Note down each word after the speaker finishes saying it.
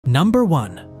Number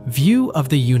 1. View of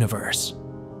the universe.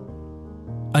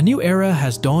 A new era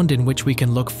has dawned in which we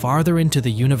can look farther into the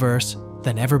universe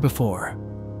than ever before.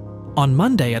 On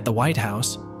Monday at the White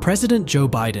House, President Joe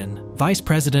Biden, Vice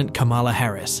President Kamala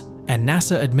Harris, and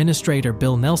NASA Administrator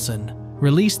Bill Nelson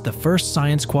released the first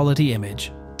science quality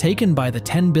image taken by the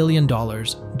 $10 billion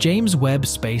James Webb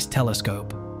Space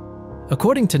Telescope.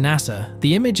 According to NASA,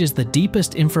 the image is the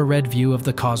deepest infrared view of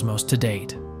the cosmos to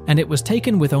date, and it was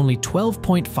taken with only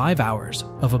 12.5 hours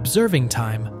of observing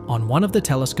time on one of the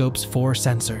telescope's 4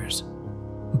 sensors.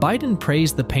 Biden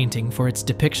praised the painting for its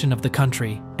depiction of the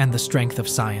country and the strength of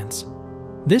science.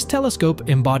 This telescope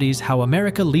embodies how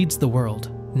America leads the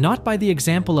world, not by the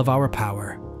example of our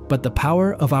power, but the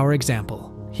power of our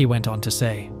example, he went on to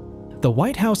say. The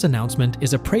White House announcement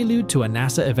is a prelude to a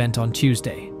NASA event on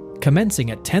Tuesday,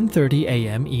 commencing at 10:30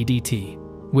 a.m. EDT,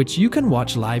 which you can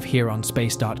watch live here on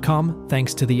space.com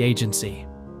thanks to the agency.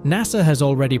 NASA has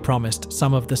already promised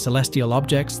some of the celestial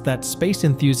objects that space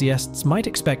enthusiasts might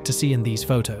expect to see in these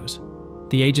photos.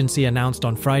 The agency announced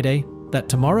on Friday that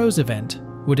tomorrow's event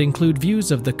would include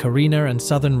views of the Carina and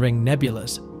Southern Ring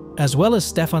nebulas, as well as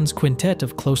Stephan's quintet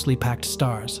of closely packed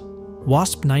stars.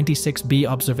 WASP 96b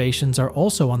observations are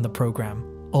also on the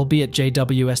program, albeit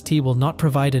JWST will not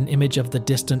provide an image of the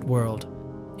distant world.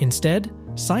 Instead,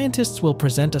 scientists will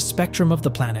present a spectrum of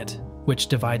the planet, which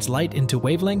divides light into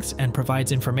wavelengths and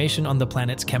provides information on the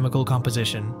planet's chemical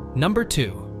composition. Number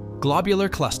 2. Globular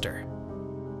Cluster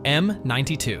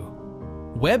M92.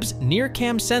 Webb's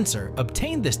NIRCam sensor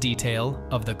obtained this detail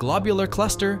of the globular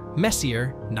cluster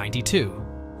Messier 92.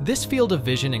 This field of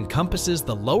vision encompasses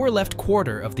the lower left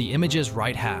quarter of the image's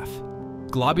right half.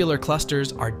 Globular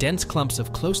clusters are dense clumps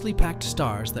of closely packed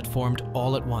stars that formed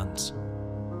all at once.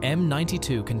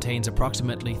 M92 contains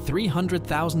approximately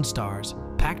 300,000 stars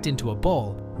packed into a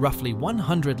ball roughly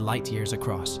 100 light-years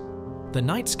across. The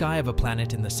night sky of a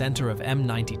planet in the center of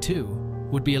M92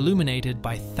 would be illuminated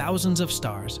by thousands of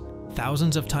stars,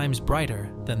 thousands of times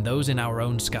brighter than those in our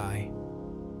own sky.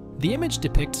 The image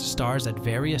depicts stars at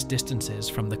various distances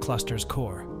from the cluster's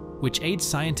core, which aids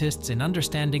scientists in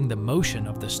understanding the motion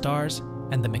of the stars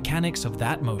and the mechanics of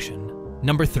that motion.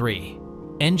 Number 3.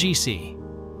 NGC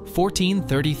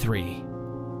 1433.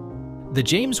 The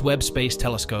James Webb Space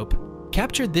Telescope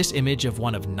captured this image of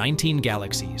one of 19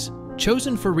 galaxies,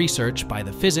 chosen for research by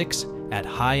the Physics at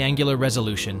High Angular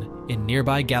Resolution in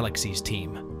Nearby Galaxies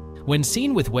team. When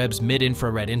seen with Webb's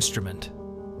mid-infrared instrument,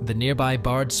 the nearby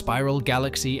barred spiral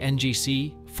galaxy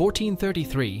NGC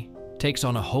 1433 takes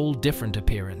on a whole different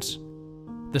appearance.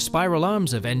 The spiral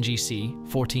arms of NGC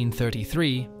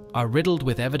 1433 are riddled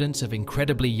with evidence of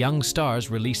incredibly young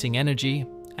stars releasing energy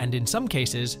and, in some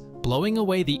cases, blowing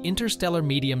away the interstellar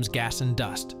medium's gas and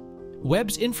dust.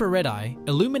 Webb's infrared eye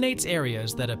illuminates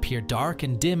areas that appear dark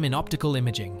and dim in optical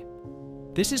imaging.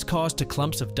 This is caused to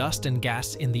clumps of dust and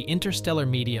gas in the interstellar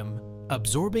medium,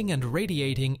 absorbing and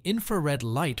radiating infrared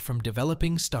light from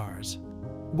developing stars.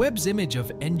 Webb's image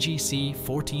of NGC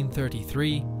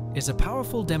 1433 is a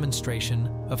powerful demonstration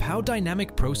of how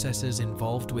dynamic processes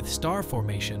involved with star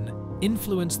formation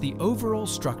influence the overall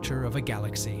structure of a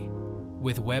galaxy.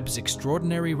 With Webb's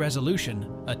extraordinary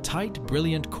resolution, a tight,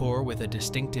 brilliant core with a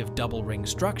distinctive double-ring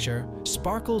structure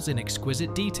sparkles in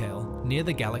exquisite detail near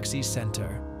the galaxy's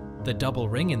center. The double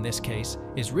ring in this case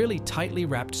is really tightly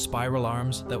wrapped spiral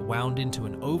arms that wound into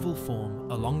an oval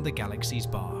form along the galaxy's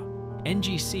bar.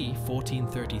 NGC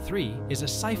 1433 is a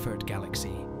Seyfert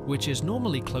galaxy, which is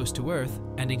normally close to Earth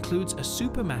and includes a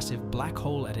supermassive black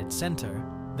hole at its center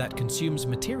that consumes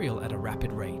material at a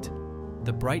rapid rate.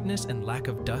 The brightness and lack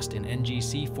of dust in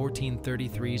NGC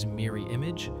 1433's MIRI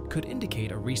image could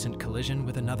indicate a recent collision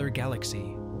with another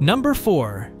galaxy. Number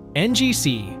 4.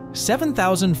 NGC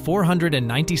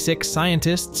 7496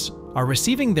 scientists are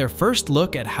receiving their first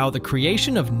look at how the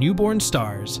creation of newborn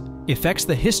stars affects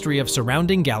the history of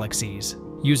surrounding galaxies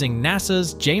using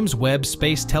NASA's James Webb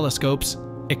Space Telescope's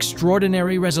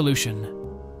extraordinary resolution.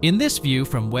 In this view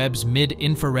from Webb's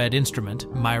mid-infrared instrument,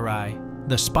 MIRI,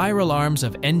 the spiral arms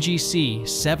of NGC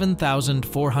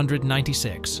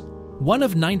 7496, one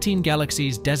of 19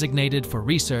 galaxies designated for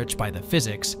research by the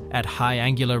Physics at High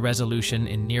Angular Resolution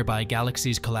in Nearby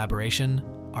Galaxies collaboration,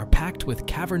 are packed with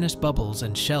cavernous bubbles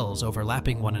and shells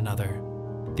overlapping one another.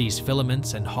 These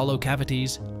filaments and hollow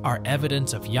cavities are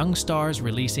evidence of young stars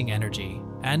releasing energy,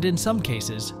 and in some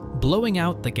cases, blowing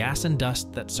out the gas and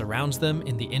dust that surrounds them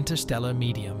in the interstellar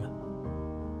medium.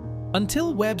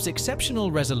 Until Webb's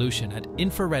exceptional resolution at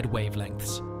infrared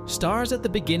wavelengths, stars at the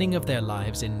beginning of their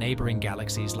lives in neighboring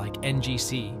galaxies like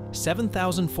NGC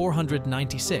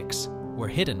 7496 were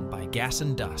hidden by gas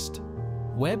and dust.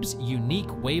 Webb's unique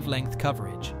wavelength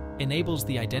coverage enables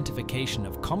the identification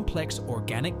of complex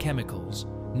organic chemicals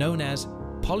known as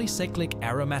polycyclic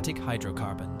aromatic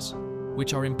hydrocarbons,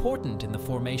 which are important in the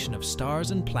formation of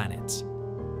stars and planets.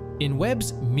 In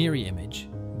Webb's MIRI image,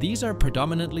 these are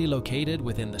predominantly located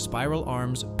within the spiral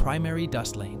arm's primary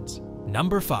dust lanes.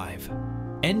 Number 5.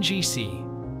 NGC.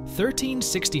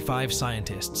 1365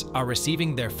 scientists are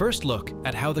receiving their first look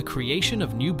at how the creation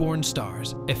of newborn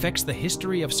stars affects the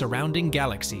history of surrounding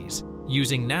galaxies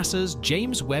using NASA's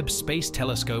James Webb Space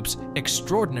Telescope's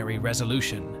extraordinary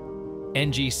resolution.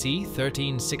 NGC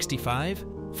 1365,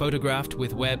 photographed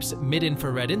with Webb's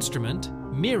mid-infrared instrument,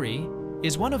 MIRI,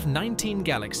 is one of 19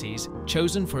 galaxies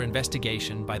chosen for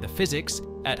investigation by the Physics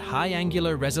at High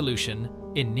Angular Resolution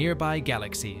in Nearby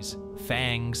Galaxies,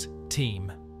 FANG's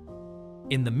team.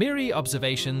 In the MIRI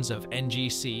observations of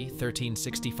NGC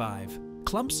 1365,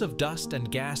 clumps of dust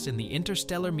and gas in the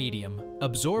interstellar medium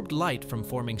absorbed light from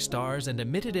forming stars and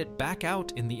emitted it back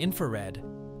out in the infrared,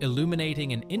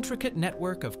 illuminating an intricate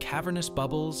network of cavernous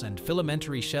bubbles and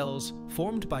filamentary shells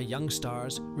formed by young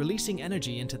stars releasing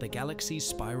energy into the galaxy's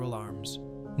spiral arms.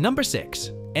 Number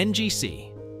 6.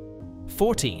 NGC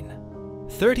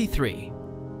 1433.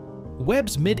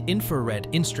 Webb's mid-infrared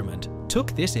instrument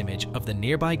took this image of the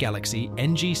nearby galaxy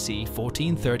NGC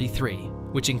 1433,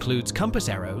 which includes compass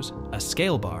arrows, a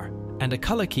scale bar, and a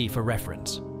color key for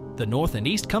reference. The north and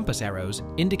east compass arrows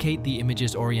indicate the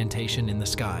image's orientation in the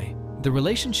sky. The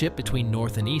relationship between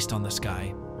north and east on the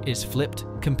sky is flipped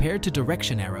compared to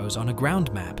direction arrows on a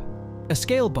ground map. A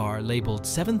scale bar labeled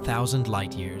 7,000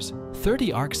 light-years,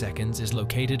 30 arcseconds is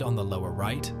located on the lower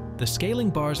right. The scaling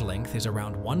bar's length is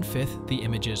around 1/5 the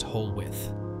image's whole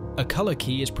width. A color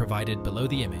key is provided below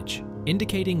the image,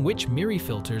 indicating which MIRI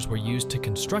filters were used to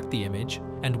construct the image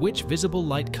and which visible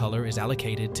light color is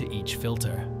allocated to each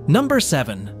filter. Number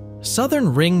 7.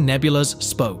 Southern Ring Nebula's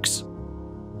spokes.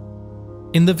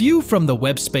 In the view from the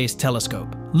Webb Space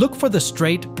Telescope, look for the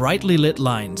straight, brightly lit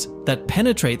lines that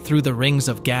penetrate through the rings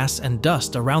of gas and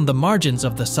dust around the margins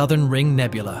of the Southern Ring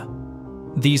Nebula.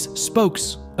 These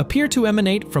spokes appear to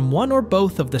emanate from one or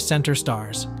both of the center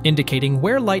stars, indicating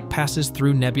where light passes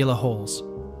through nebula holes.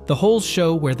 The holes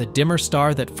show where the dimmer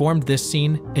star that formed this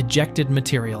scene ejected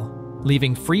material,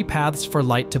 leaving free paths for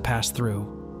light to pass through.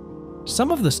 Some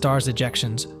of the star's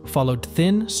ejections followed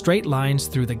thin, straight lines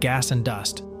through the gas and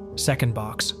dust, second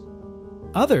box.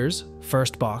 Others,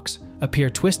 first box, appear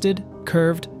twisted,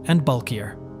 curved, and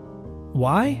bulkier.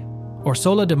 Why?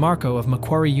 Orsola DeMarco of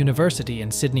Macquarie University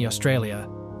in Sydney, Australia,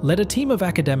 led a team of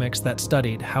academics that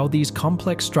studied how these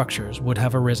complex structures would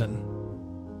have arisen.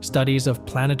 Studies of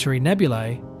planetary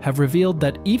nebulae have revealed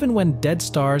that even when dead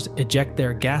stars eject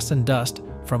their gas and dust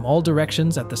from all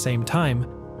directions at the same time,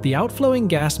 the outflowing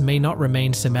gas may not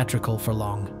remain symmetrical for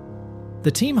long.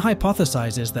 The team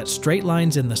hypothesizes that straight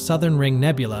lines in the Southern Ring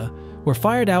Nebula were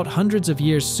fired out hundreds of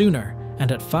years sooner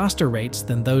and at faster rates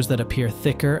than those that appear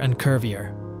thicker and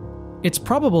curvier. It's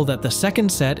probable that the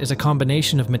second set is a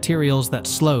combination of materials that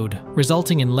slowed,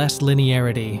 resulting in less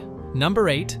linearity. Number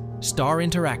 8. Star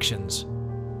interactions.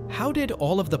 How did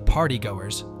all of the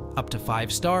partygoers, up to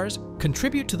 5 stars,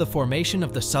 contribute to the formation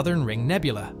of the Southern Ring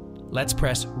Nebula? Let's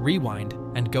press rewind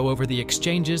and go over the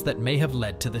exchanges that may have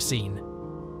led to the scene.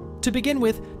 To begin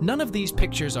with, none of these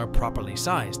pictures are properly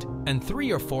sized, and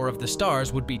 3 or 4 of the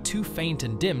stars would be too faint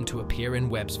and dim to appear in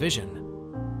Webb's vision.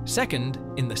 Second,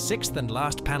 in the 6th and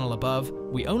last panel above,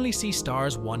 we only see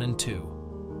stars 1 and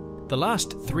 2. The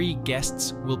last 3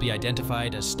 guests will be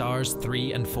identified as stars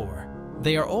 3 and 4.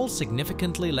 They are all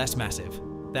significantly less massive,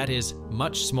 that is,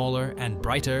 much smaller and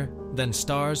brighter than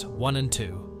stars 1 and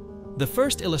 2. The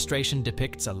first illustration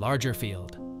depicts a larger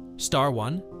field. Star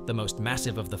 1, the most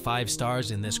massive of the 5 stars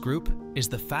in this group, is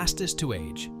the fastest to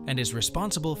age and is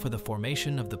responsible for the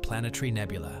formation of the planetary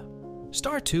nebula.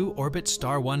 Star 2 orbits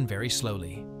Star 1 very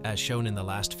slowly, as shown in the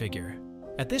last figure.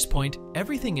 At this point,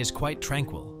 everything is quite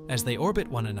tranquil as they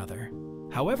orbit one another.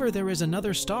 However, there is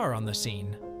another star on the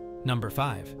scene. Number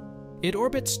 5. It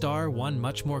orbits Star 1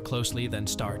 much more closely than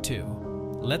Star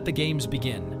 2. Let the games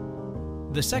begin.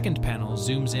 The second panel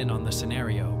zooms in on the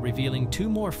scenario, revealing 2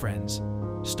 more friends.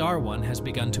 Star 1 has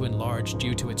begun to enlarge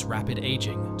due to its rapid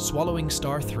aging, swallowing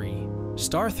Star 3.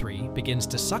 Star 3 begins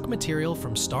to suck material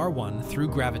from Star 1 through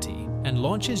gravity and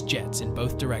launches jets in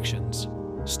both directions.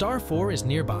 Star 4 is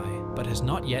nearby, but has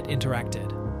not yet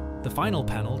interacted. The final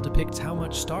panel depicts how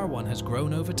much Star 1 has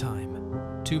grown over time.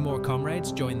 2 more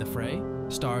comrades join the fray.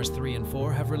 Stars 3 and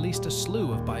 4 have released a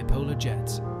slew of bipolar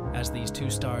jets. As these 2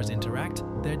 stars interact,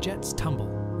 their jets tumble,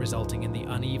 resulting in the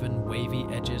uneven, wavy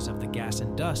edges of the gas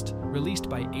and dust released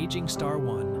by aging Star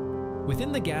 1.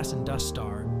 Within the gas and dust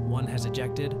Star 1 has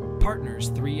ejected, partners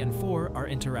 3 and 4 are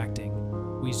interacting.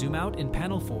 We zoom out in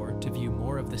panel 4 to view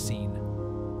more of the scene.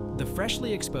 The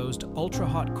freshly exposed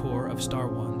ultra-hot core of Star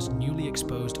 1's newly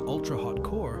exposed ultra-hot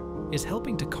core is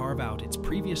helping to carve out its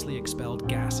previously expelled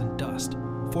gas and dust,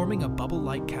 forming a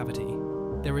bubble-like cavity.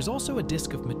 There is also a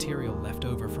disk of material left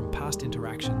over from past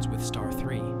interactions with Star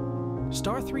 3.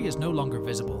 Star 3 is no longer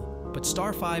visible, but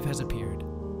Star 5 has appeared.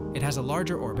 It has a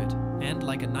larger orbit and,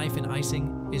 like a knife in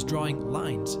icing, is drawing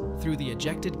lines through the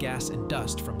ejected gas and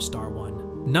dust from Star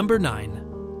 1. Number 9.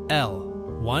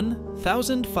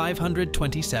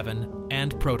 L1527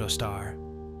 and Protostar.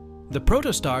 The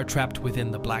Protostar trapped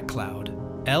within the black cloud,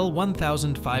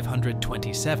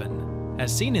 L1527,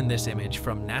 as seen in this image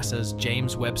from NASA's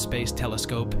James Webb Space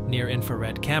Telescope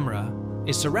near-infrared camera,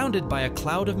 is surrounded by a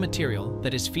cloud of material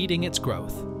that is feeding its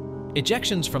growth.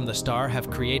 Ejections from the star have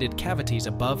created cavities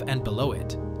above and below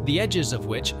it, the edges of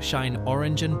which shine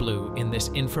orange and blue in this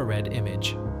infrared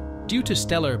image. Due to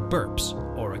stellar burps,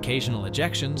 or occasional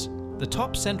ejections, the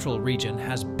top central region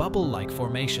has bubble-like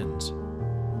formations.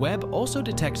 Webb also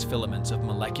detects filaments of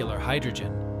molecular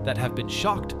hydrogen that have been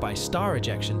shocked by star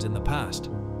ejections in the past.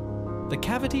 The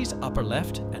cavity's upper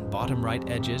left and bottom right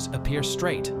edges appear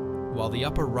straight, while the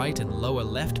upper right and lower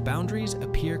left boundaries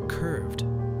appear curved.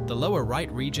 The lower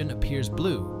right region appears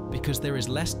blue because there is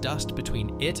less dust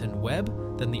between it and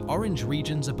Webb than the orange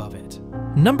regions above it.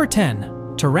 Number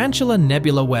 10. Tarantula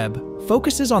Nebula Webb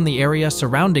focuses on the area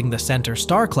surrounding the center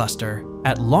star cluster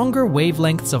at longer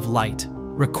wavelengths of light,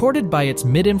 recorded by its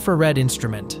mid-infrared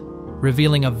instrument,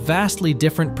 revealing a vastly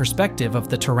different perspective of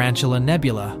the Tarantula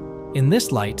Nebula. In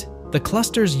this light, the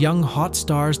cluster's young hot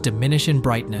stars diminish in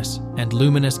brightness, and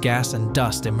luminous gas and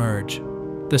dust emerge.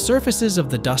 The surfaces of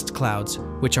the dust clouds,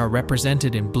 which are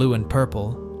represented in blue and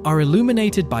purple, are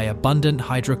illuminated by abundant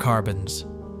hydrocarbons.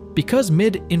 Because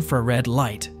mid-infrared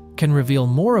light can reveal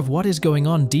more of what is going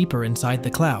on deeper inside the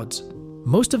clouds,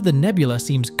 most of the nebula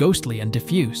seems ghostly and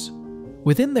diffuse.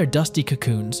 Within their dusty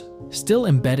cocoons, still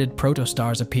embedded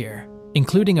protostars appear,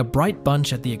 including a bright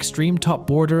bunch at the extreme top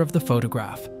border of the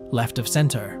photograph, left of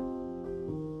center.